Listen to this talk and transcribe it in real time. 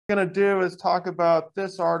going to do is talk about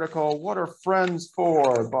this article, What Are Friends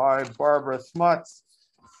For? By Barbara Smuts.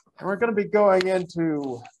 And we're going to be going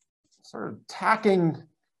into sort of tacking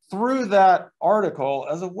through that article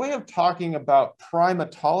as a way of talking about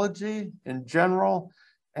primatology in general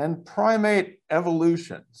and primate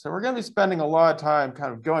evolution. So we're going to be spending a lot of time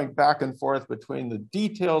kind of going back and forth between the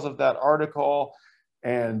details of that article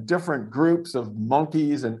and different groups of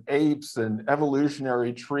monkeys and apes and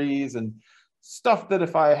evolutionary trees and stuff that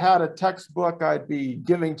if I had a textbook, I'd be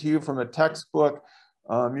giving to you from a textbook.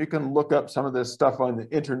 You can look up some of this stuff on the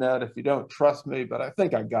internet if you don't trust me, but I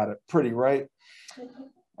think I got it pretty right.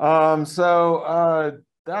 That's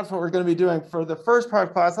what we're going to be doing for the first part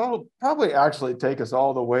of class. That'll probably actually take us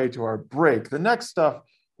all the way to our break. The next stuff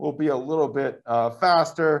will be a little bit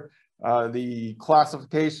faster. The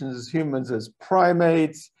classifications as humans as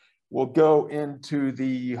primates. We'll go into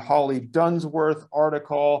the Holly Dunsworth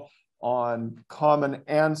article on common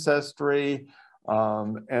ancestry.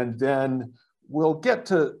 And then we'll get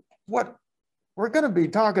to what we're going to be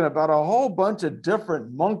talking about, a whole bunch of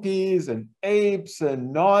different monkeys and apes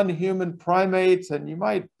and non-human primates. And you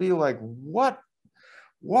might be like, what?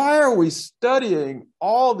 Why are we studying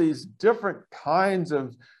all these different kinds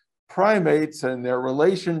of primates and their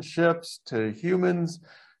relationships to humans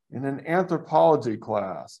in an anthropology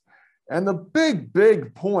class? And the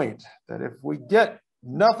big point that if we get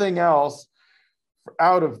nothing else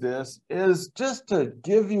out of this is just to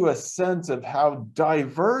give you a sense of how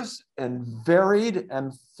diverse and varied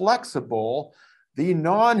and flexible the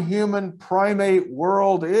non-human primate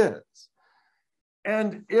world is.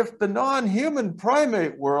 And if the non-human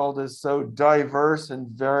primate world is so diverse and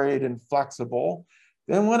varied and flexible,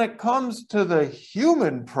 then when it comes to the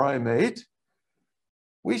human primate,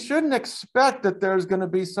 we shouldn't expect that there's going to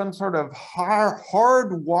be some sort of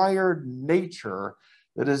hardwired nature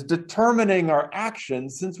that is determining our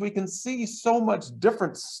actions, since we can see so much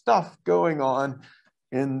different stuff going on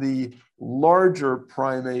in the larger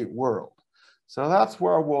primate world. So that's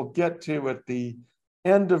where we'll get to at the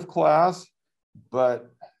end of class.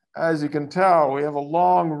 But as you can tell, we have a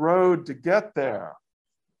long road to get there.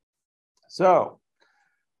 So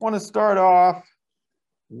I want to start off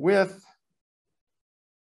with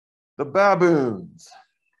the baboons.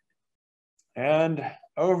 And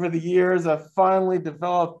over the years, I've finally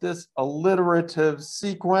developed this alliterative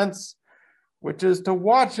sequence, which is to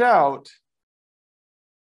watch out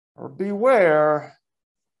or beware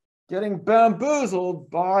getting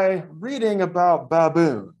bamboozled by reading about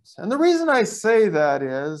baboons. And the reason I say that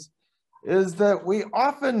is that we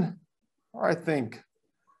often, or I think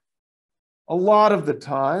a lot of the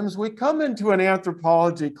times, we come into an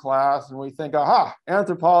anthropology class and we think, aha,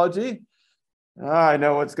 anthropology, I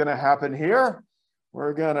know what's going to happen here.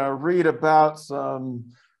 We're going to read about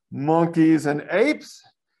some monkeys and apes.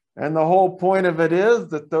 And the whole point of it is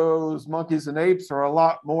that those monkeys and apes are a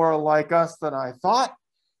lot more like us than I thought,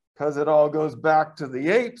 because it all goes back to the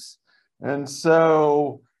apes. And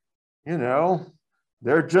so, you know,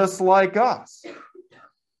 they're just like us.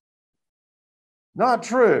 Not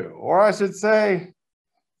true, or I should say,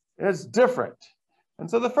 it's different. And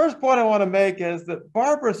so the first point I want to make is that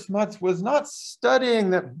Barbara Smuts was not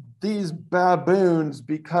studying these baboons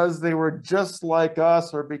because they were just like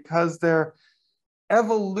us or because they're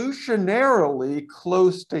evolutionarily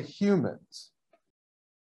close to humans.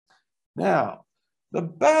 Now, the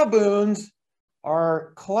baboons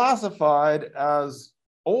are classified as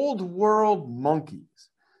old world monkeys.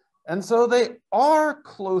 And so they are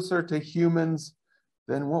closer to humans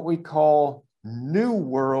than what we call new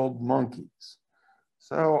world monkeys.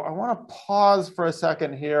 So I want to pause for a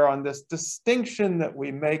second here on this distinction that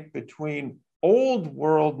we make between old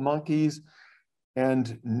world monkeys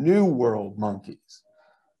and new world monkeys.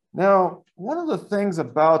 Now, one of the things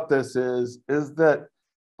about this is that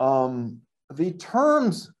the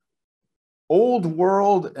terms old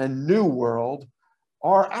world and new world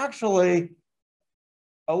are actually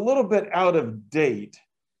a little bit out of date,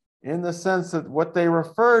 in the sense that what they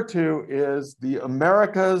refer to is the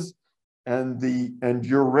Americas and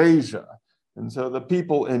Eurasia. And so the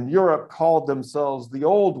people in Europe called themselves the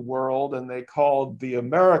old world, and they called the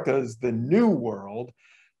Americas the new world.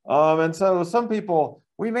 And so some people,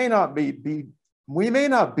 we may not be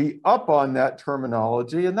up on that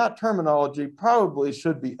terminology, and that terminology probably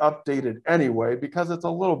should be updated anyway, because it's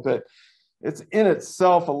in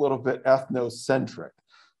itself a little bit ethnocentric.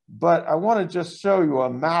 But I want to just show you a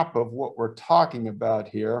map of what we're talking about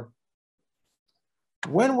here.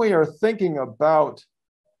 When we are thinking about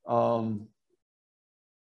what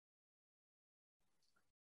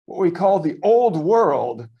we call the old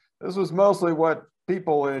world, this was mostly what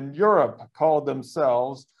people in Europe called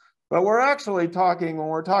themselves. But we're actually talking, when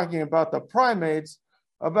we're talking about the primates,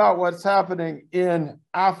 about what's happening in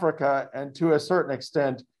Africa and to a certain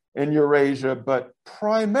extent in Eurasia, but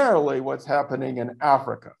primarily what's happening in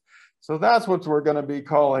Africa. So that's what we're going to be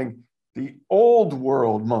calling the old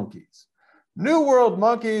world monkeys. New world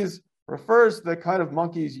monkeys refers to the kind of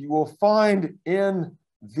monkeys you will find in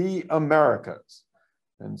the Americas.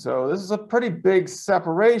 And so this is a pretty big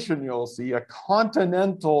separation you'll see, a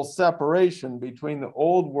continental separation between the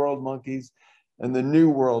old world monkeys and the new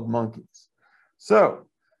world monkeys. So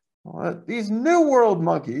these new world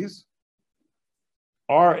monkeys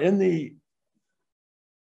are in the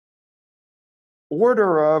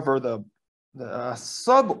order of, or the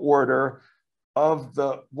suborder of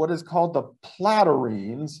what is called the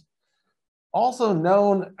platyrrhines, also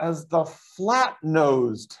known as the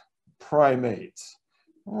flat-nosed primates.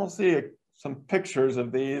 We'll see some pictures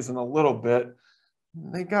of these in a little bit.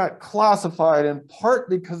 They got classified in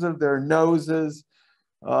part because of their noses,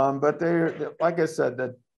 but they're, like I said,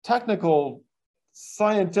 the technical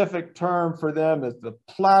scientific term for them is the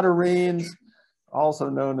platyrrhines, also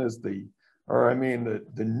known as the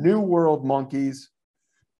New World monkeys.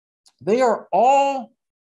 They are all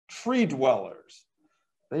tree dwellers.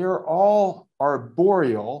 They are all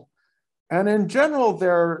arboreal, and in general,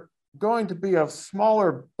 they're going to be of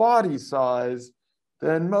smaller body size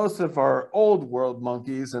than most of our old world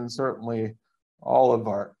monkeys and certainly all of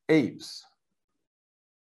our apes.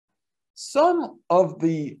 Some of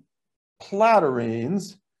the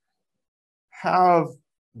platyrrhines have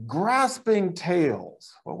grasping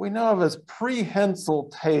tails, what we know of as prehensile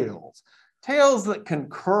tails, tails that can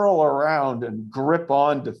curl around and grip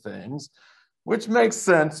onto things, which makes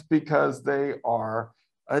sense because they are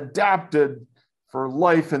adapted for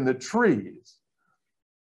life in the trees.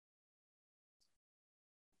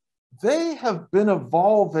 They have been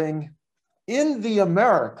evolving in the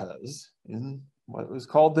Americas, in what was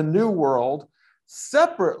called the New World,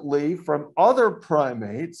 separately from other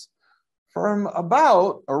primates from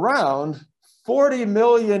around 40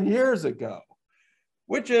 million years ago,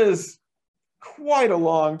 which is quite a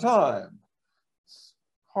long time. It's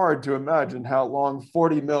hard to imagine how long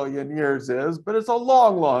 40 million years is, but it's a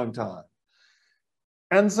long, long time.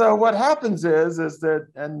 And so what happens is that,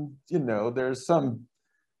 and there's some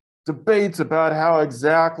debates about how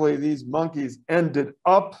exactly these monkeys ended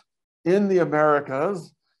up in the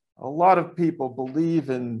Americas. A lot of people believe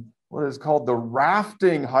in what is called the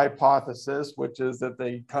rafting hypothesis, which is that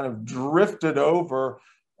they kind of drifted over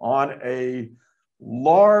on a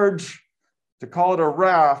large, to call it a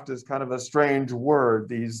raft is kind of a strange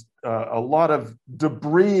word. A lot of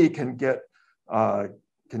debris can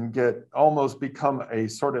almost become a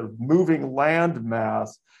sort of moving land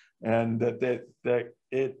mass, and that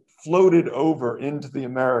it floated over into the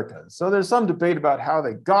Americas. So there's some debate about how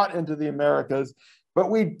they got into the Americas, but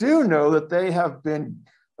we do know that they have been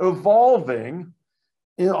evolving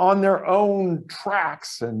on their own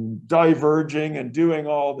tracks and diverging and doing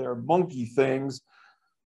all their monkey things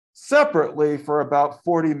separately for about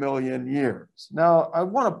 40 million years. Now, I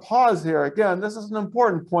want to pause here again. This is an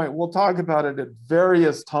important point. We'll talk about it at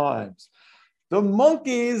various times. The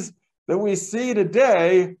monkeys that we see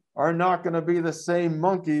today are not going to be the same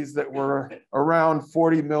monkeys that were around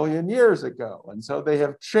 40 million years ago. And so they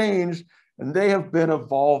have changed and they have been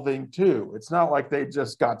evolving too. It's not like they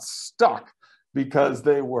just got stuck because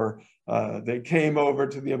they came over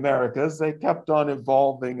to the Americas. They kept on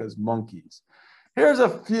evolving as monkeys. Here's a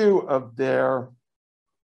few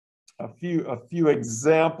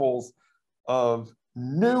examples of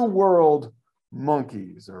New World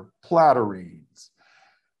monkeys or platyrrhines.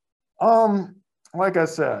 Like I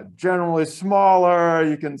said, generally smaller.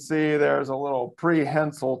 You can see there's a little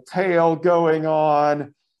prehensile tail going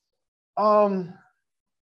on. I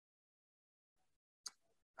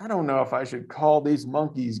don't know if I should call these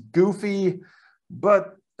monkeys goofy,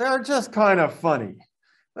 but they're just kind of funny.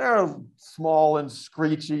 They're small and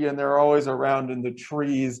screechy, and they're always around in the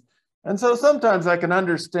trees. And so sometimes I can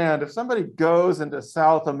understand if somebody goes into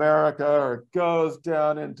South America or goes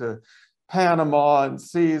down into Panama and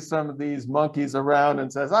sees some of these monkeys around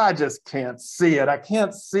and says, I just can't see it. I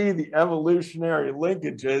can't see the evolutionary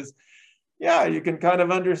linkages. Yeah, you can kind of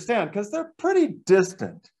understand because they're pretty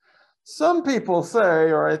distant. Some people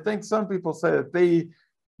say, or I think some people say, that the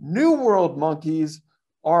New World monkeys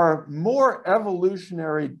are more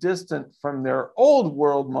evolutionary distant from their Old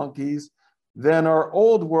World monkeys than our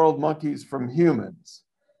Old World monkeys from humans.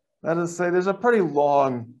 That is to say, there's a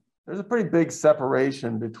pretty big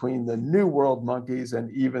separation between the New World monkeys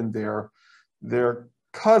and even their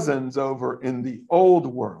cousins over in the Old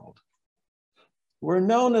World. We're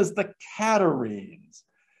known as the catarrhines.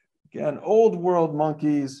 Again, old world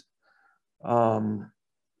monkeys.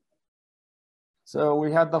 So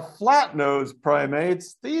we had the flat-nosed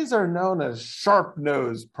primates. These are known as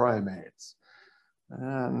sharp-nosed primates.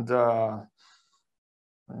 And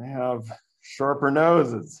they have sharper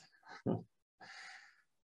noses.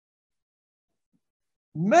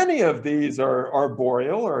 Many of these are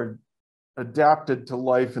arboreal or adapted to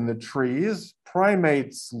life in the trees.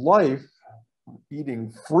 Primates' life,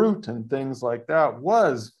 eating fruit and things like that,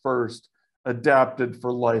 was first adapted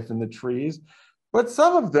for life in the trees. But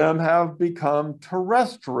some of them have become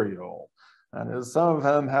terrestrial, and some of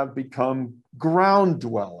them have become ground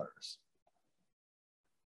dwellers.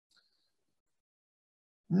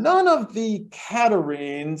 None of the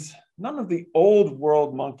catarrhines, none of the old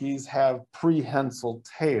world monkeys have prehensile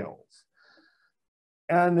tails.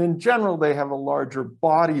 And in general, they have a larger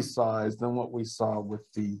body size than what we saw with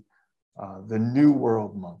the New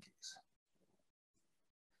World monkeys.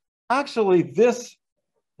 Actually, this,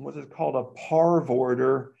 what is called a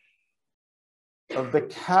parvorder of the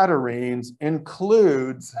catarrhines,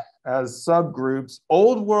 includes as subgroups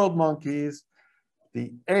old world monkeys,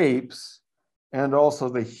 the apes, and also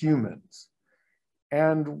the humans.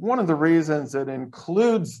 And one of the reasons it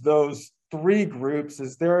includes those three groups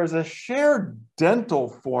is there is a shared dental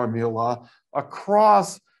formula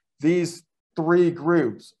across these three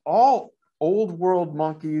groups. All old world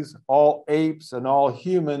monkeys, all apes, and all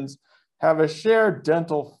humans have a shared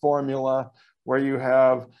dental formula where you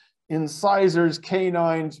have incisors,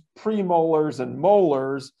 canines, premolars, and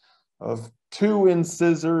molars of 2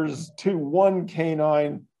 incisors, 1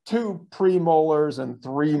 canine, 2 premolars, and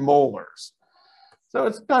 3 molars. So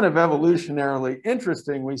it's kind of evolutionarily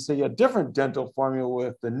interesting. We see a different dental formula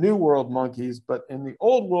with the New World monkeys, but in the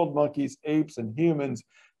Old World monkeys, apes, and humans,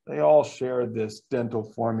 they all share this dental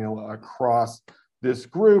formula across this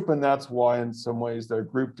group, and that's why in some ways they're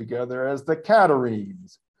grouped together as the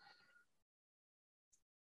catarrhines.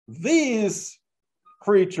 These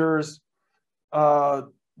creatures, for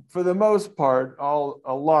the most part,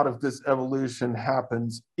 a lot of this evolution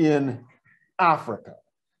happens in Africa.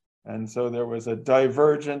 And so there was a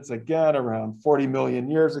divergence again around 40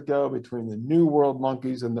 million years ago between the New World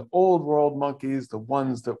monkeys and the Old World monkeys. The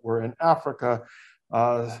ones that were in Africa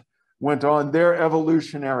went on their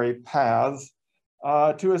evolutionary paths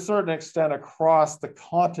to a certain extent across the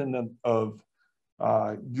continent of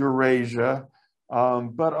Eurasia.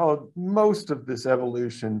 But most of this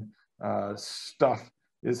evolution stuff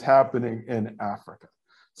is happening in Africa.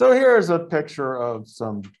 So here's a picture of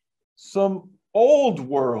some old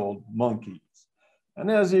world monkeys. And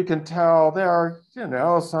as you can tell, they are, some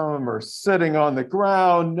of them are sitting on the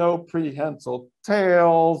ground, no prehensile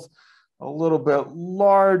tails, a little bit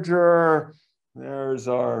larger. There's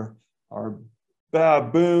our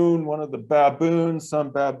baboon, one of the baboons.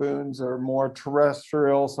 Some baboons are more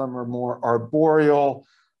terrestrial, some are more arboreal.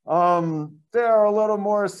 They're a little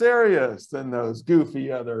more serious than those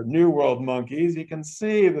goofy other New World monkeys. You can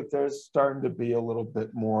see that there's starting to be a little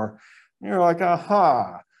bit more. You're like,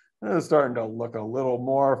 aha, it's starting to look a little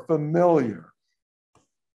more familiar.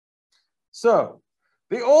 So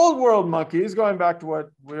the Old World monkeys, going back to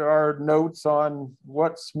what our notes on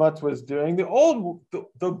what Smuts was doing,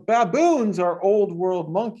 the baboons are Old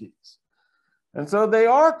World monkeys. And so they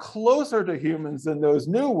are closer to humans than those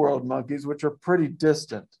New World monkeys, which are pretty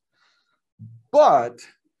distant. But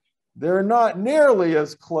they're not nearly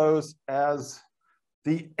as close as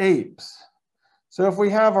the apes. So if we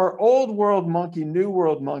have our Old World monkey, New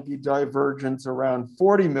World monkey divergence around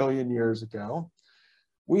 40 million years ago,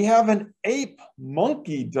 we have an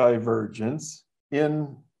ape-monkey divergence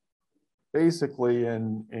basically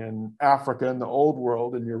in Africa, in the Old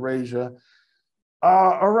World, in Eurasia,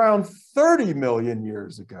 around 30 million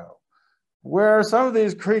years ago, where some of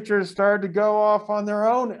these creatures started to go off on their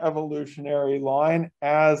own evolutionary line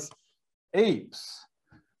as apes.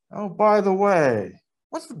 Oh, by the way,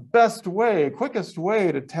 what's the best way, quickest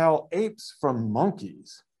way to tell apes from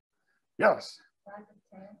monkeys? Yes.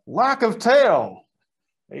 Lack of tail.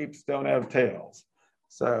 Apes don't have tails.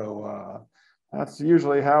 So that's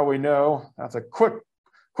usually how we know. That's a quick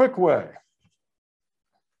way.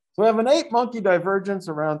 So we have an ape-monkey divergence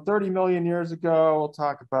around 30 million years ago. We'll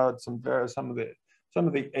talk about some of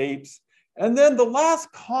the apes. And then the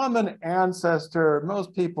last common ancestor,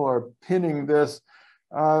 most people are pinning this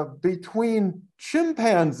between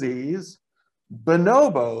chimpanzees,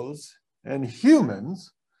 bonobos, and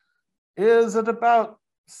humans, is at about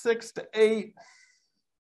 6 to 8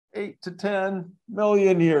 to 10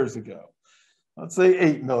 million years ago. Let's say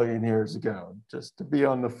 8 million years ago, just to be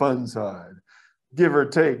on the fun side, give or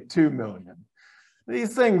take 2 million.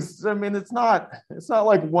 these things, I mean, it's not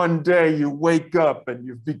like one day you wake up and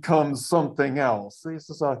you've become something else. This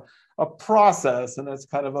is a process, and it's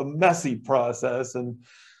kind of a messy process, and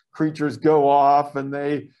creatures go off and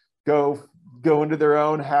they go into their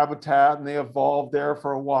own habitat and they evolve there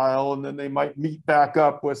for a while, and then they might meet back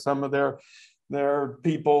up with some of their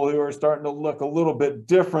people who are starting to look a little bit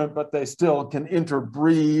different, but they still can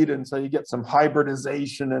interbreed, and so you get some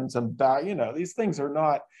hybridization and some, you know, these things are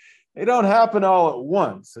not, they don't happen all at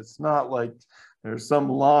once. It's not like there's some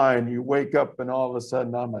line, you wake up and all of a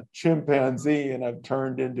sudden I'm a chimpanzee and I've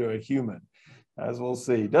turned into a human. As we'll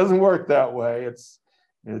see, it doesn't work that way.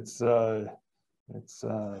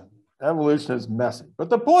 Evolution is messy. But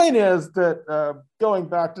the point is that going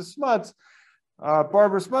back to Smuts,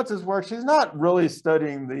 Barbara Smuts' work, she's not really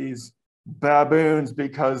studying these baboons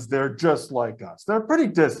because they're just like us. They're pretty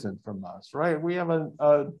distant from us, right? We have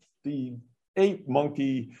the ape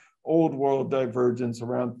monkey old world divergence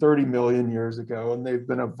around 30 million years ago, and they've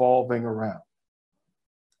been evolving around.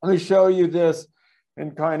 Let me show you this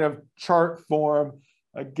in kind of chart form.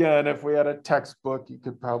 Again, if we had a textbook, you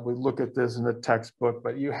could probably look at this in a textbook,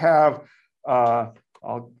 but you have, I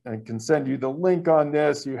can send you the link on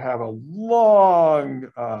this. You have a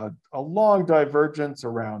long divergence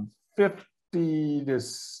around 50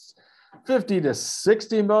 to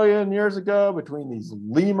 60 million years ago between these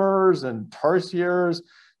lemurs and tarsiers.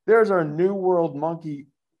 There's our new world monkey,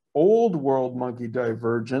 old world monkey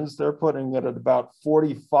divergence. They're putting it at about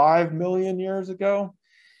 45 million years ago.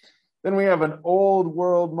 Then we have an old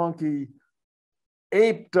world monkey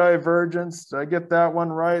ape divergence. Did I get that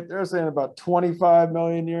one right? They're saying about 25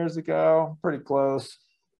 million years ago, pretty close.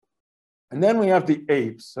 And then we have the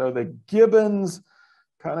apes. So the gibbons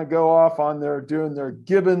kind of go off on doing their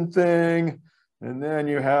gibbon thing. And then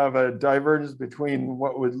you have a divergence between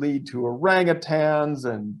what would lead to orangutans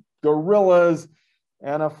and gorillas,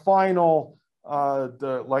 and a final,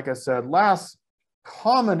 like I said, last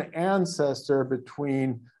common ancestor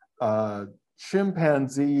between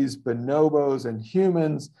chimpanzees, bonobos, and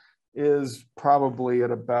humans is probably at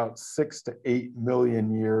about 6 to 8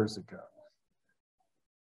 million years ago.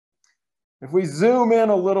 If we zoom in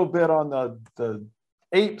a little bit on the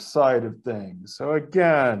ape side of things, so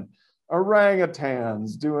again,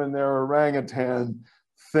 orangutans doing their orangutan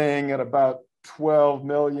thing at about 12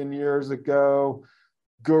 million years ago,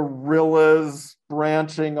 gorillas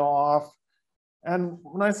branching off. And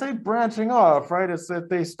when I say branching off, right, it's that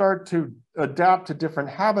they start to adapt to different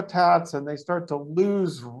habitats and they start to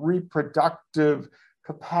lose reproductive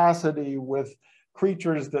capacity with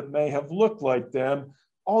creatures that may have looked like them.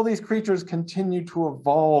 All these creatures continue to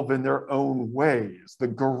evolve in their own ways. The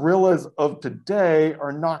gorillas of today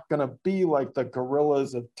are not going to be like the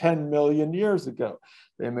gorillas of 10 million years ago.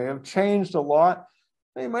 They may have changed a lot.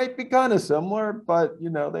 They might be kind of similar, but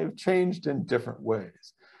you know, they've changed in different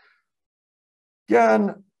ways.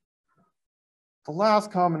 Again, the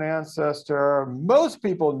last common ancestor, most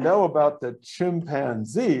people know about the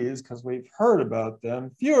chimpanzees because we've heard about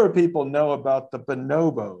them. Fewer people know about the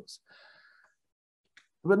bonobos.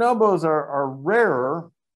 Bonobos are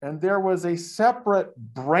rarer, and there was a separate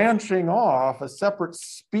branching off, a separate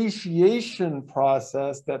speciation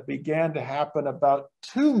process that began to happen about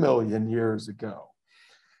 2 million years ago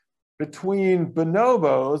between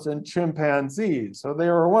bonobos and chimpanzees. So they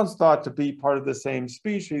were once thought to be part of the same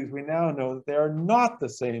species. We now know that they are not the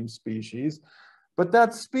same species, but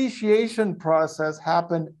that speciation process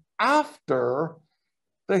happened after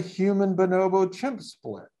the human bonobo chimp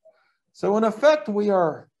split. So in effect, we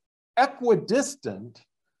are equidistant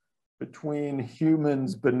between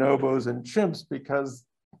humans, bonobos, and chimps because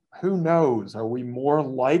who knows, are we more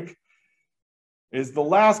like, is the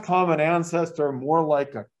last common ancestor more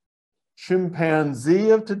like a chimpanzee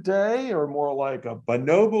of today or more like a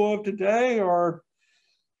bonobo of today or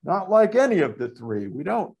not like any of the three? We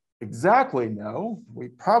don't exactly know. We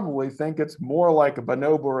probably think it's more like a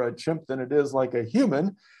bonobo or a chimp than it is like a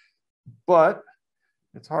human, but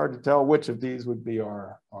it's hard to tell which of these would be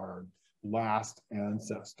our last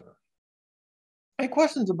ancestor. Any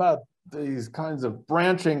questions about these kinds of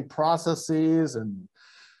branching processes and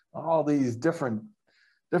all these different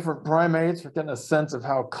primates? We're getting a sense of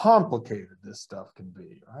how complicated this stuff can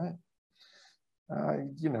be, right?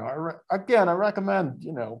 You know, again, I recommend,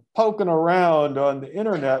 you know, poking around on the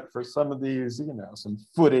internet for some of these, you know, some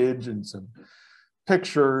footage and some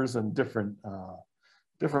pictures and different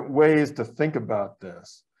ways to think about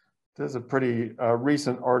this. There's a pretty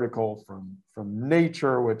recent article from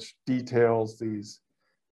Nature which details these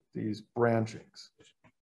branchings.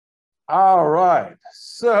 All right,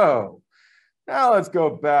 so now let's go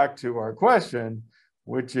back to our question,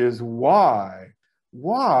 which is why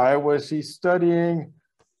why was she studying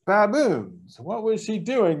baboons? What was she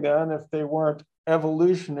doing then if they weren't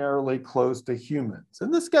evolutionarily close to humans?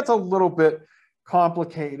 And this gets a little bit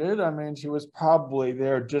complicated. I mean, she was probably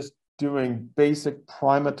there just doing basic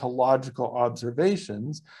primatological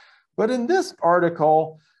observations. But in this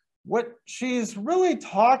article, what she's really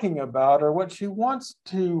talking about, or what she wants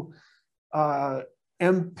to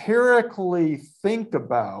empirically think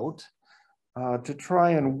about to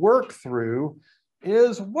try and work through,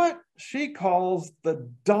 is what she calls the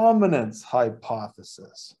dominance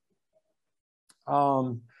hypothesis.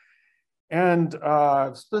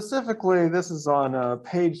 Specifically, this is on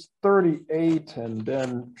page 38, and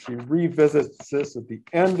then she revisits this at the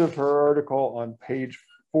end of her article on page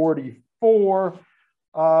 44.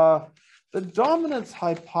 The dominance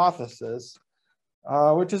hypothesis,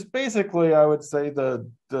 which is basically, I would say,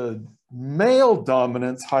 the male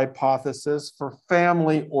dominance hypothesis for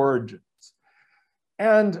family origins.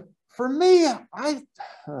 And for me,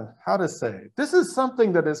 how to say, this is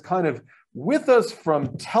something that is kind of with us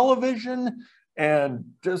from television and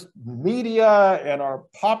just media and our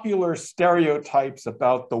popular stereotypes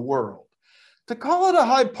about the world. To call it a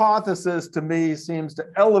hypothesis to me seems to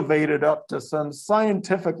elevate it up to some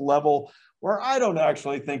scientific level where I don't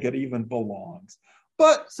actually think it even belongs.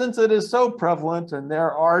 But since it is so prevalent and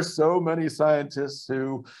there are so many scientists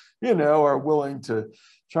who, are willing to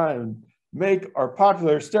try and make our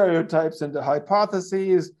popular stereotypes into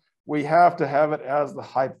hypotheses, we have to have it as the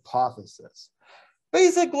hypothesis.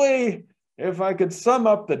 Basically, if I could sum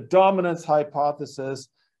up the dominance hypothesis,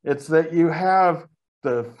 it's that you have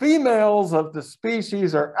the females of the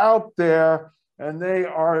species are out there and they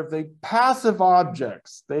are the passive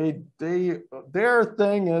objects. Their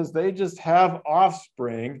thing is they just have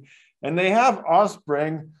offspring, and they have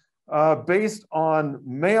offspring based on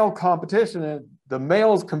male competition. And the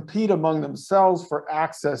males compete among themselves for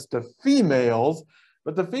access to females,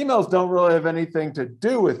 but the females don't really have anything to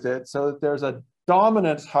do with it, so that there's a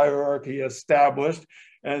dominance hierarchy established,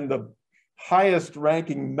 and the highest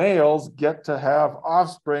ranking males get to have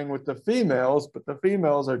offspring with the females, but the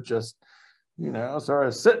females are just, sort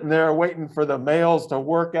of sitting there waiting for the males to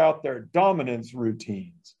work out their dominance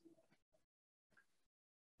routines.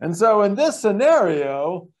 And so in this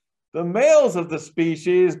scenario, the males of the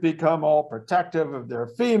species become all protective of their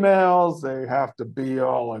females. They have to be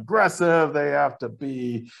all aggressive. They have to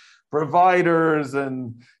be providers.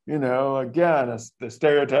 And, again, the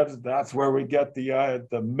stereotypes, that's where we get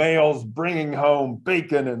the males bringing home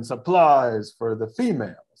bacon and supplies for the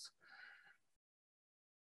females.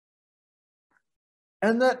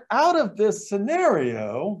 And that out of this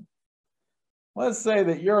scenario, let's say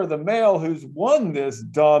that you're the male who's won this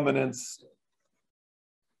dominance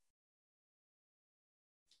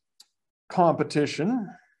competition,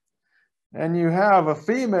 and you have a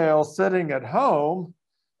female sitting at home.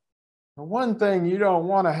 The one thing you don't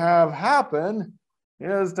want to have happen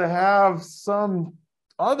is to have some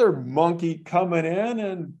other monkey coming in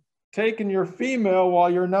and taking your female while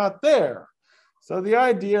you're not there. So the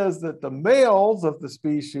idea is that the males of the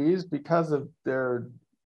species, because of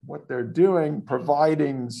what they're doing,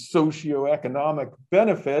 providing socioeconomic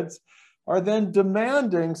benefits, are then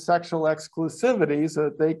demanding sexual exclusivity so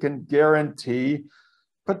that they can guarantee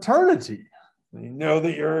paternity. You know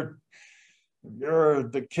that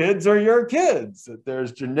the kids are your kids, that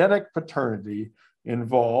there's genetic paternity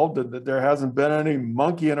involved, and that there hasn't been any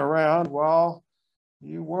monkeying around while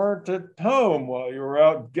you weren't at home, while you were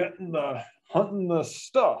out hunting the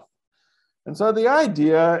stuff. And so the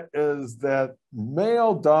idea is that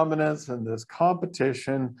male dominance in this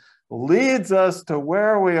competition leads us to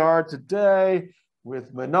where we are today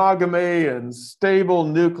with monogamy and stable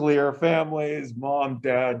nuclear families, mom,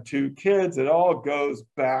 dad, 2 kids. It all goes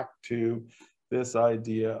back to this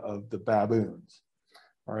idea of the baboons.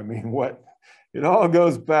 It all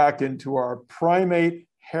goes back into our primate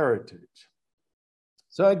heritage.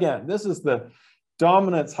 So again, this is the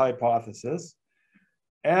dominance hypothesis.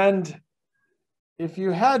 And if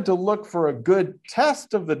you had to look for a good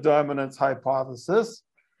test of the dominance hypothesis,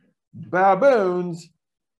 baboons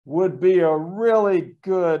would be a really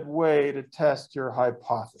good way to test your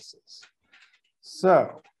hypothesis.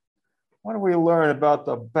 So, what do we learn about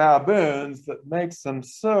the baboons that makes them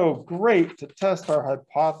so great to test our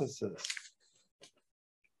hypothesis?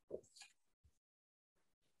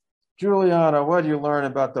 Juliana, what do you learn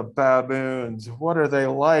about the baboons? What are they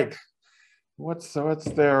like? What's their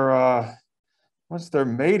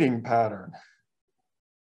mating pattern?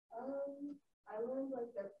 I learned like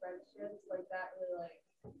their friendships, like that really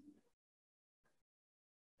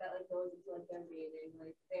that goes into like their mating.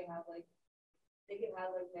 Like they have like they can have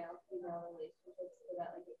like male-female relationships so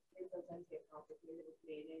that like it sometimes get complicated with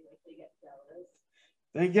mating, like they get jealous.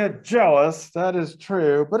 They get jealous, that is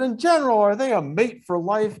true. But in general, are they a mate for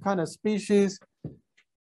life kind of species?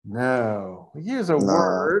 No, we use a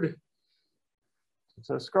word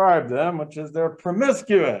to describe them, which is they're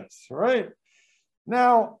promiscuous, right?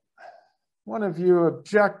 Now, one of you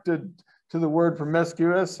objected to the word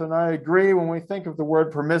promiscuous, and I agree. When we think of the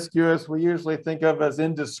word promiscuous, we usually think of as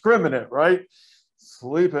indiscriminate, right?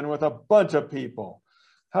 Sleeping with a bunch of people.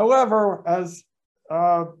 However, as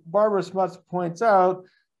Barbara Smuts points out,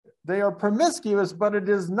 they are promiscuous, but it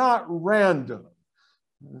is not random.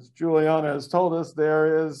 As Juliana has told us,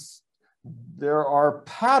 there are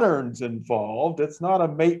patterns involved. It's not a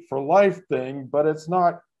mate for life thing, but it's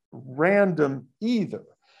not random either.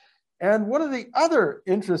 And one of the other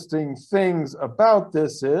interesting things about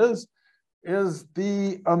this is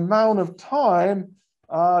the amount of time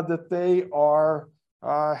that they are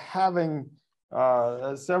having,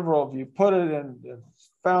 as several of you put it and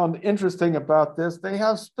found interesting about this, they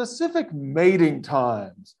have specific mating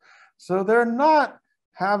times. So they're not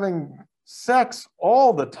having sex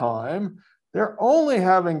all the time. They're only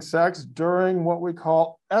having sex during what we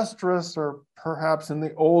call estrus, or perhaps in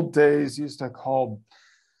the old days used to call,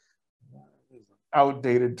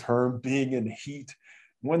 outdated term, being in heat,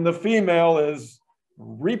 when the female is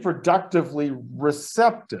reproductively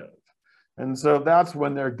receptive. And so that's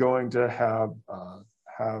when they're going to have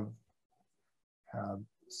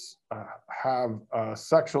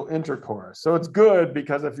sexual intercourse. So it's good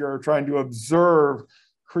because if you're trying to observe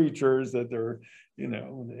creatures that they're,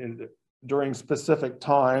 during specific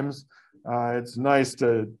times, it's nice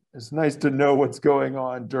to know what's going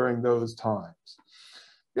on during those times.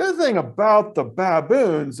 The other thing about the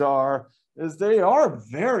baboons is they are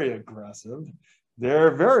very aggressive.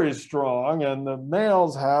 They're very strong, and the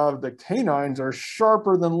males the canines are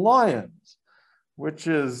sharper than lions, which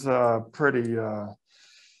is pretty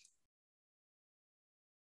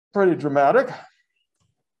dramatic.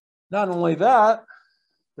 Not only that,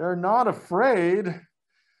 they're not afraid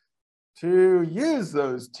to use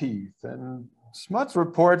those teeth. And Smuts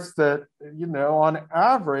reports that, on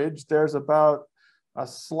average, there's about a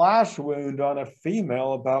slash wound on a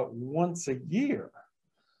female about once a year.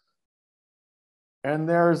 And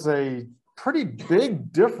there's a pretty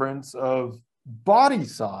big difference of body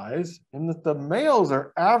size in that the males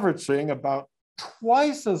are averaging about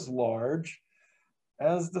twice as large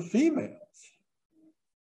as the females,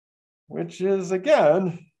 which is,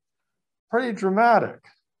 again, pretty dramatic.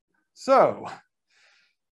 So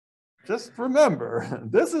just remember,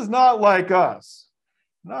 this is not like us.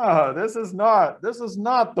 No, this is not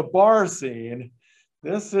the bar scene.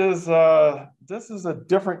 This is a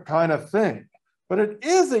different kind of thing. But it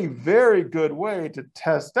is a very good way to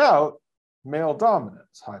test out male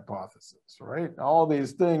dominance hypothesis, right? All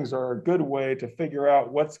these things are a good way to figure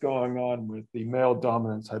out what's going on with the male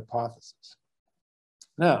dominance hypothesis.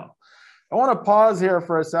 Now, I want to pause here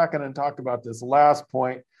for a second and talk about this last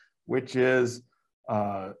point, which is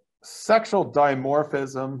sexual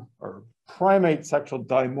dimorphism, or primate sexual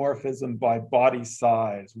dimorphism by body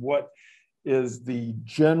size. What is the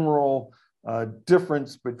general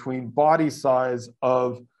difference between body size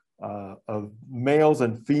of males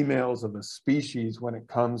and females of a species when it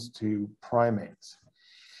comes to primates?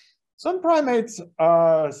 Some primates,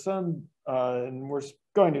 and we're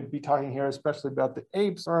going to be talking here especially about the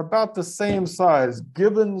apes, are about the same size.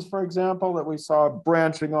 Gibbons, for example, that we saw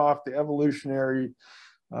branching off the evolutionary,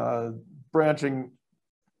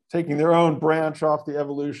 taking their own branch off the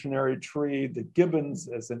evolutionary tree. The gibbons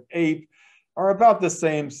as an ape are about the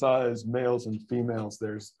same size, males and females.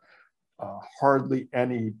 There's hardly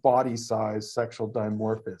any body size sexual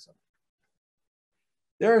dimorphism.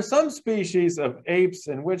 There are some species of apes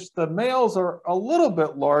in which the males are a little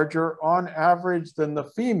bit larger on average than the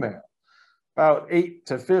female, about 8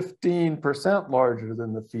 to 15% larger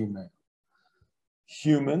than the female.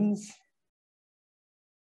 Humans,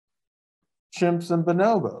 chimps, and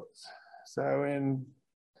bonobos. So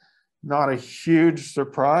not a huge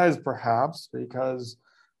surprise, perhaps, because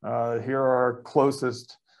here are our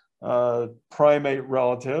closest primate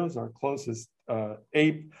relatives, our closest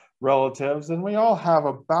ape relatives, and we all have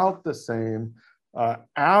about the same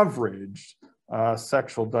average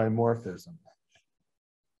sexual dimorphism.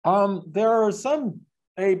 There are some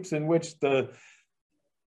apes in which the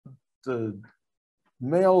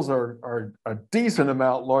males are a decent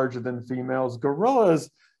amount larger than females. Gorillas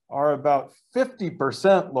are about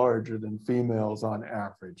 50% larger than females on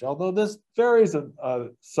average, although this varies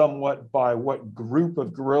somewhat by what group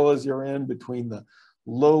of gorillas you're in, between the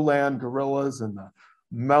lowland gorillas and the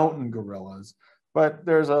mountain gorillas. but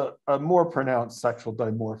there's a more pronounced sexual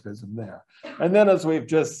dimorphism there. And then as we've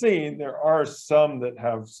just seen, there are some that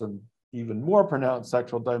have some even more pronounced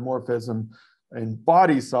sexual dimorphism in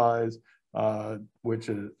body size, which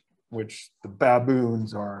the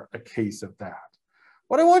baboons are a case of that.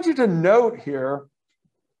 What I want you to note here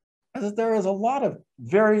is that there is a lot of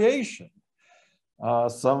variation.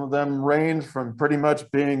 Some of them range from pretty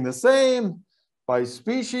much being the same by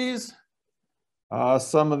species.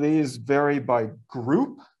 Some of these vary by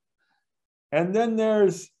group. And then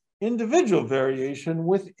there's individual variation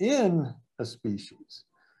within a species.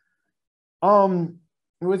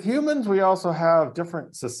 With humans, we also have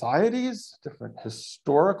different societies, different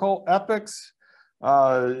historical epochs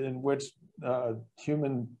in which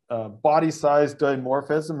human body size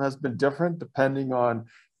dimorphism has been different depending on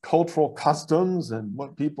cultural customs and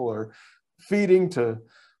what people are feeding to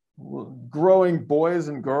growing boys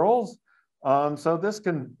and girls. So this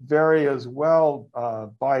can vary as well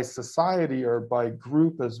by society or by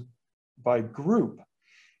group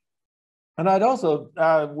And I'd also,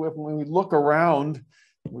 when we look around,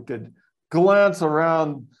 we could glance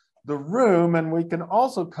around the room and we can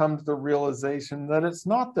also come to the realization that it's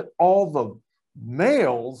not that all the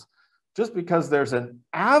males, just because there's an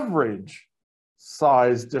average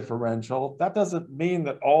size differential, that doesn't mean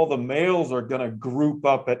that all the males are going to group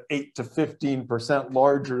up at 8 to 15%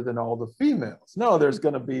 larger than all the females. No, there's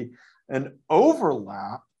going to be an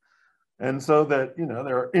overlap. And so that, you know,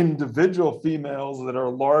 there are individual females that are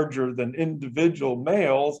larger than individual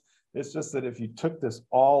males. It's just that if you took this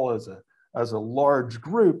all as a large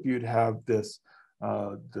group, you'd have this,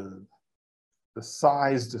 the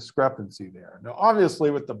size discrepancy there. Now, obviously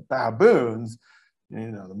with the baboons,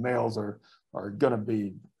 you know, the males are going to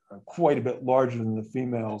be quite a bit larger than the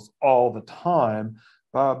females all the time.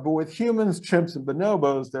 But with humans, chimps, and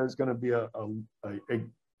bonobos, there's going to be a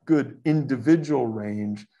good individual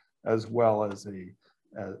range as well as an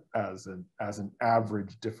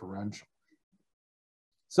average differential.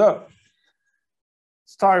 So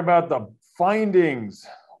let's talk about the findings.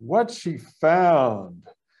 What she found,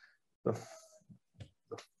 the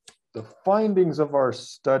findings of our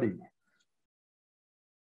study.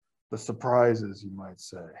 The surprises, you might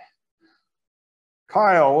say.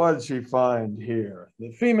 Kyle, what did she find here?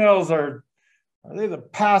 The females are they the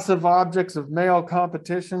passive objects of male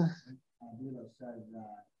competition?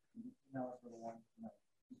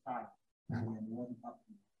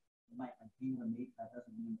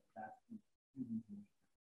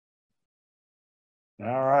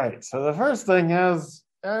 All right, so the first thing is,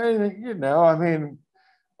 you know, I mean,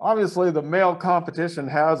 obviously the male competition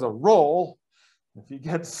has a role. If you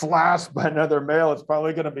get slashed by another male, it's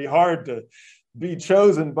probably going to be hard to be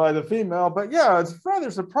chosen by the female. But yeah, it's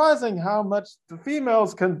rather surprising how much the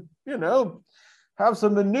females can, you know, have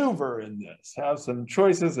some maneuver in this, have some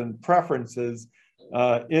choices and preferences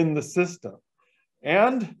in the system.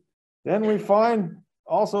 And then we find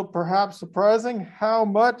also perhaps surprising how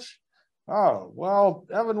much, oh, well,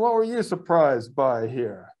 Evan, what were you surprised by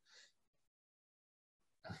here?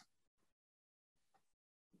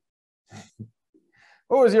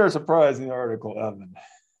 What was your surprise in the article, Evan?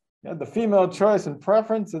 You had the female choice and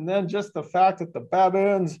preference, and then just the fact that the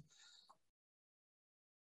baboons.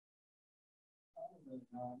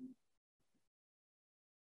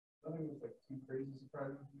 Nothing was like too crazy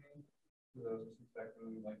surprising to me, because I was just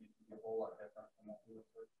expecting like it to be a whole lot different from what we were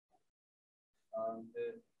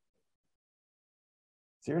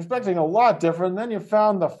So you're expecting a lot different, and then you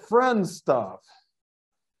found the friend stuff.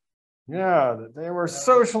 Yeah, that they were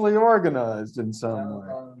socially organized in some way.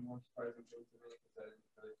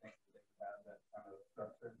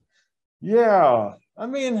 Yeah, I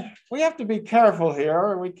mean, we have to be careful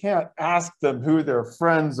here. We can't ask them who their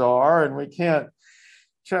friends are, and we can't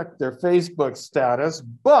check their Facebook status,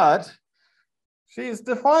 but she's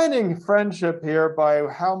defining friendship here by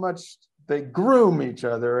how much they groom each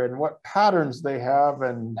other and what patterns they have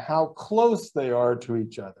and how close they are to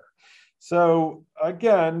each other. So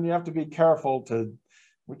again, you have to be careful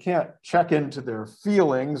we can't check into their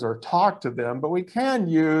feelings or talk to them, but we can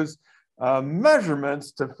use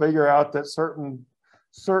measurements to figure out that certain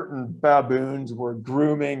baboons were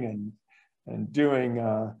grooming and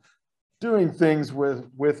doing things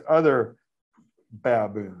with other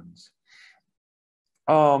baboons.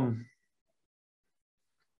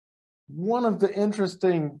 One of the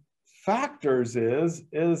interesting factors is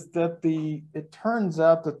that it turns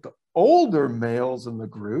out that the older males in the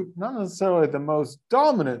group, not necessarily the most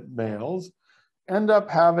dominant males, end up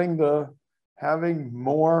having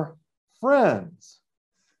more friends.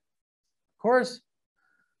 Of course,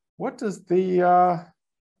 what does the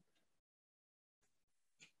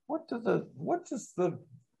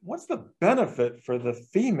what's the benefit for the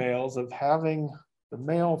females of having the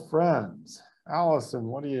male friends? Allison,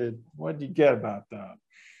 what do you get about that?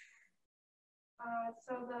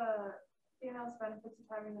 So the females' benefits of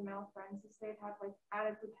having the male friends is they'd have like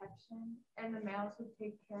added protection, and the males would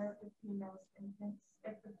take care of the females' infants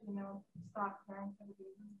if the female stopped caring for the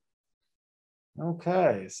baby.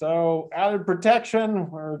 Okay, so added protection,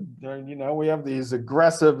 or we have these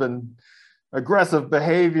aggressive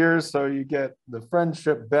behaviors, so you get the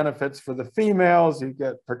friendship benefits for the females, you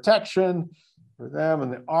get protection for them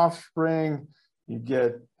and the offspring, you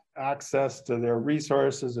get access to their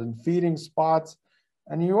resources and feeding spots,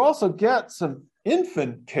 and you also get some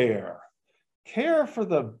infant care for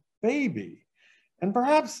the baby. And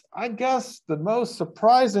perhaps, I guess, the most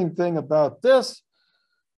surprising thing about this,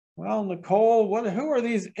 well, Nicole, who are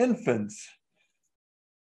these infants?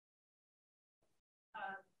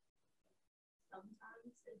 Sometimes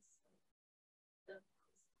it's the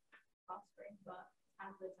offspring, but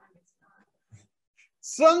half the time it's not.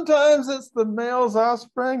 Sometimes it's the male's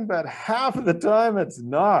offspring, but half of the time it's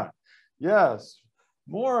not. Yes,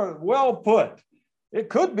 more well put. It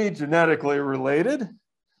could be genetically related,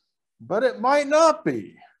 but it might not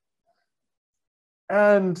be.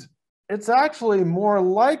 And it's actually more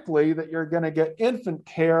likely that you're going to get infant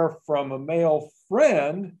care from a male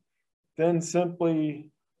friend than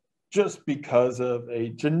simply just because of a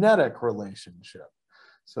genetic relationship.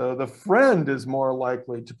 So the friend is more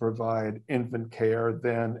likely to provide infant care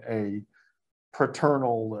than a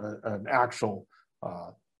paternal, an actual,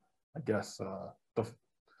 I guess,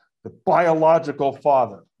 the biological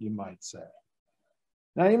father, you might say.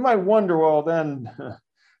 Now you might wonder, well, then,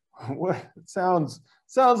 it sounds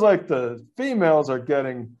like the females are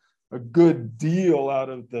getting a good deal out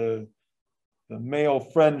of the male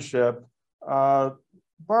friendship.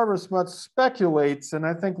 Barbara Smuts speculates, and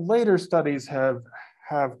I think later studies have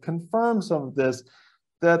confirmed some of this,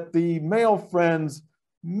 that the male friends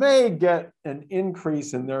may get an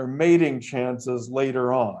increase in their mating chances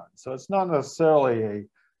later on. So it's not necessarily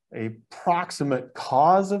a proximate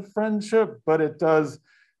cause of friendship, but it does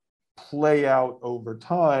play out over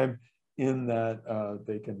time in that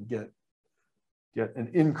they can get an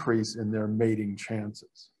increase in their mating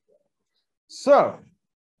chances. So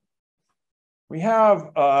we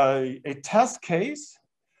have a test case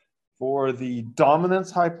for the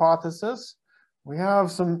dominance hypothesis. We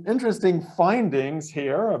have some interesting findings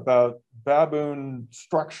here about baboon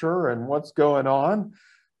structure and what's going on,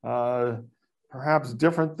 perhaps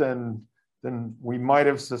different than we might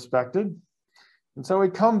have suspected. And so we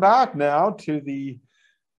come back now to the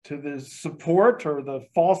support or the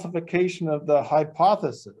falsification of the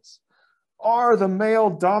hypothesis. Are the male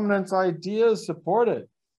dominance ideas supported?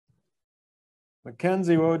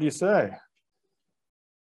 Mackenzie, what would you say?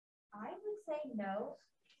 I would say no.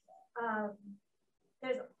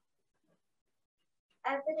 There's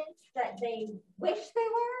evidence that they wish they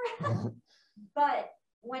were, but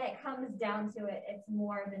when it comes down to it, it's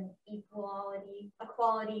more of an equality,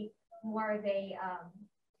 more of a,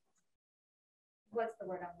 what's the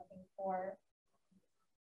word I'm looking for?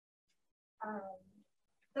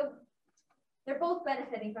 They're both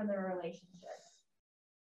benefiting from their relationship.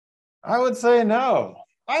 I would say no.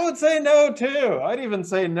 I would say no too. I'd even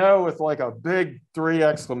say no with like a big 3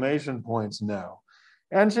 exclamation points no.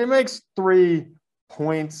 And she makes 3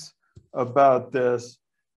 points about this,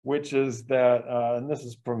 which is that, and this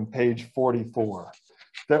is from page 44,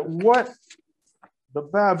 that what the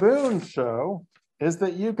baboons show is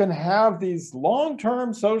that you can have these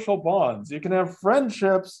long-term social bonds. You can have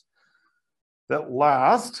friendships that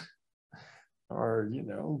last, or,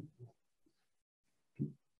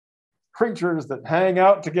 creatures that hang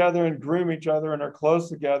out together and groom each other and are close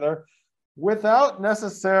together without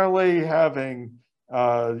necessarily having,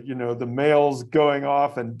 the males going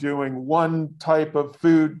off and doing one type of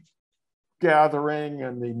food gathering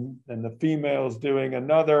and the females doing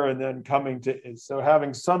another, and then so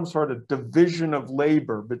having some sort of division of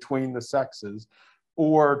labor between the sexes,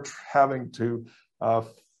 or having to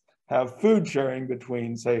have food sharing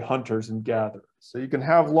between, say, hunters and gatherers. So you can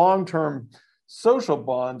have long-term social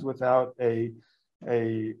bonds without a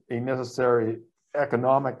necessary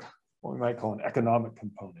economic, what we might call an economic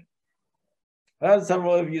component. As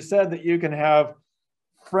several of you said, that you can have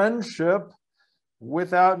friendship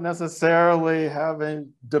without necessarily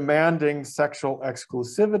demanding sexual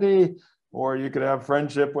exclusivity, or you could have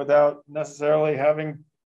friendship without necessarily having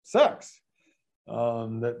sex.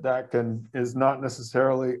 That is not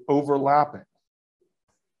necessarily overlapping.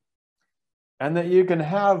 And that you can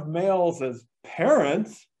have males as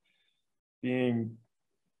parents, being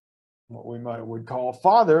what we would call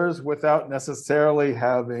fathers without necessarily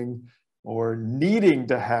having or needing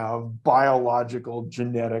to have biological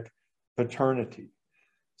genetic paternity.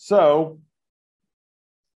 So,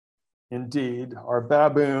 indeed, are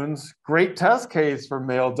baboons great test case for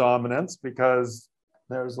male dominance because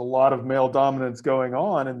there's a lot of male dominance going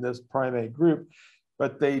on in this primate group,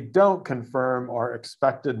 but they don't confirm our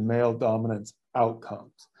expected male dominance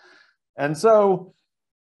outcomes. And so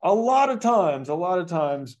a lot of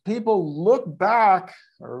times people look back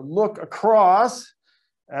or look across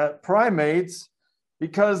at primates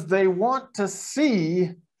because they want to see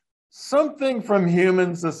something from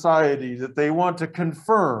human society that they want to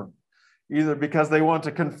confirm, either because they want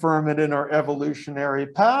to confirm it in our evolutionary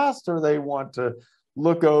past, or they want to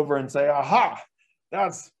look over and say, aha,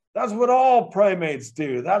 that's what all primates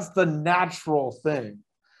do. That's the natural thing.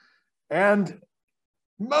 And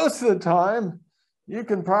most of the time, you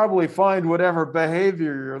can probably find whatever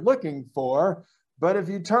behavior you're looking for, but if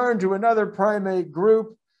you turn to another primate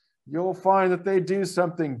group, you'll find that they do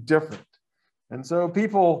something different. And so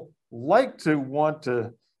people like to want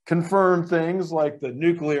to confirm things like the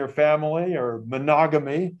nuclear family or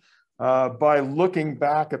monogamy by looking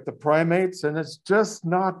back at the primates, and it's just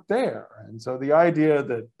not there. And so the idea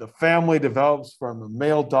that the family develops from a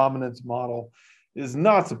male dominance model is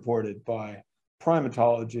not supported by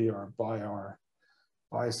primatology or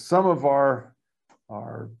by some of our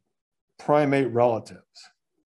primate relatives.